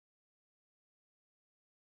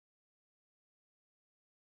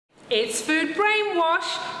It's Food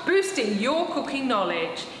Brainwash, boosting your cooking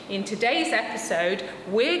knowledge. In today's episode,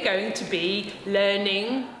 we're going to be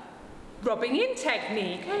learning rubbing in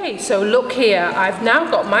technique. Okay, so look here, I've now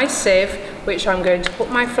got my sieve, which I'm going to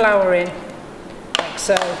put my flour in, like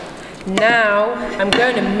so. Now, I'm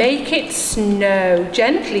going to make it snow,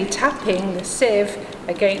 gently tapping the sieve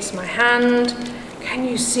against my hand. Can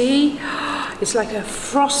you see? It's like a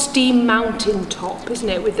frosty mountain top, isn't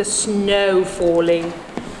it, with the snow falling.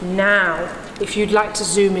 Now, if you'd like to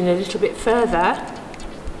zoom in a little bit further,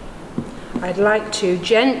 I'd like to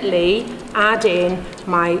gently add in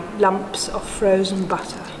my lumps of frozen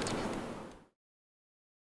butter.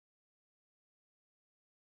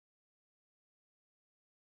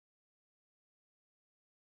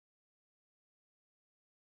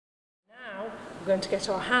 Now, we're going to get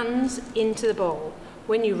our hands into the bowl.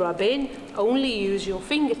 When you rub in, only use your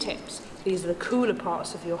fingertips. These are the cooler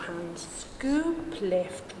parts of your hands. Scoop,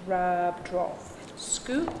 lift, rub, drop.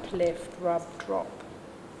 Scoop, lift, rub, drop.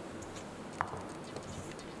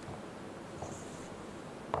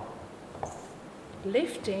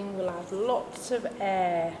 Lifting will add lots of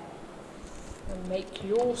air and make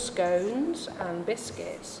your scones and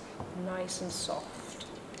biscuits nice and soft.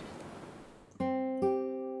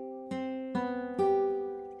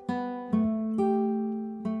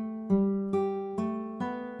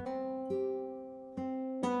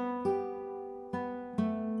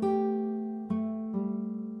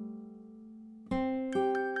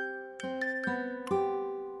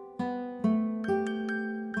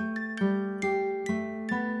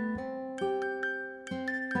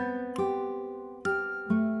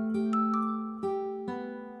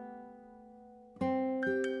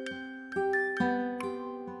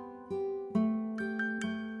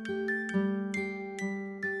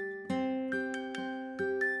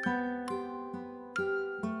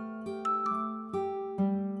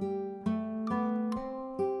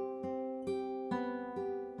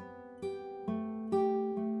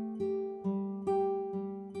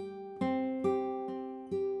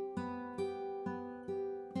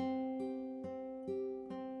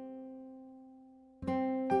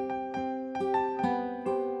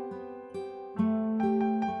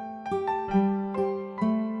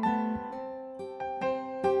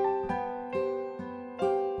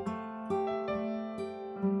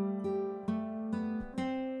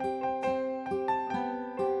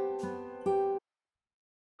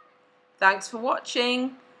 Thanks for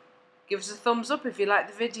watching. Give us a thumbs up if you like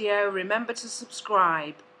the video. Remember to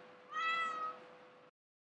subscribe.